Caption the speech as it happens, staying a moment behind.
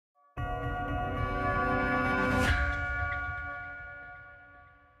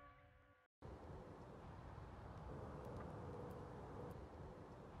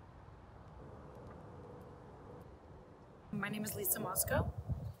My name is Lisa Mosko,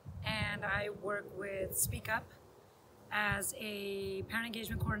 and I work with Speak Up as a parent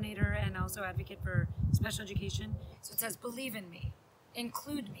engagement coordinator and also advocate for special education. So it says, believe in me,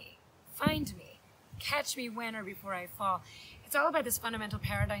 include me, find me, catch me when or before I fall. It's all about this fundamental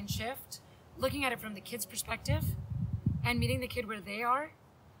paradigm shift, looking at it from the kid's perspective and meeting the kid where they are.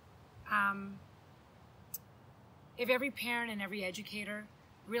 If every parent and every educator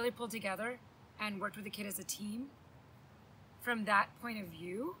really pulled together and worked with the kid as a team, from that point of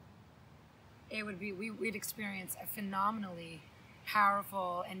view, it would be, we'd experience a phenomenally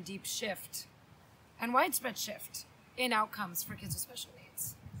powerful and deep shift and widespread shift in outcomes for kids with special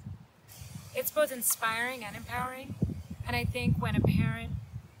needs. It's both inspiring and empowering. And I think when a parent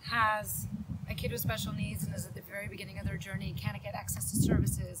has a kid with special needs and is at the very beginning of their journey, can't get access to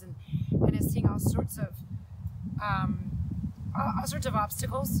services and is seeing all sorts of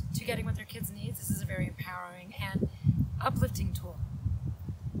obstacles to getting what their kids needs, this is a very empowering and uplifting tool.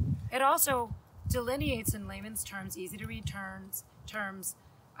 It also delineates in layman's terms, easy to read terms,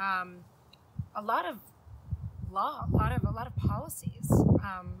 a lot of law, a lot of policies.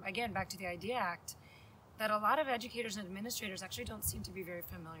 Again, back to the IDEA Act, that a lot of educators and administrators actually don't seem to be very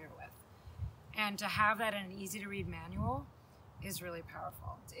familiar with. And to have that in an easy to read manual is really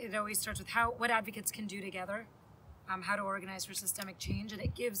powerful. It always starts with what advocates can do together, how to organize for systemic change, and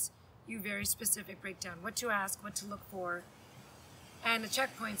it gives you very specific breakdown, what to ask, what to look for, and the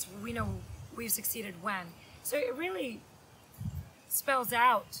checkpoints where we know we've succeeded when. So it really spells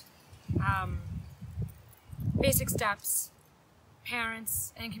out basic steps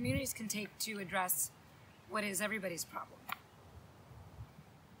parents and communities can take to address what is everybody's problem.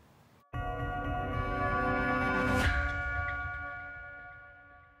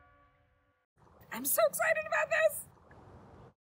 I'm so excited about this!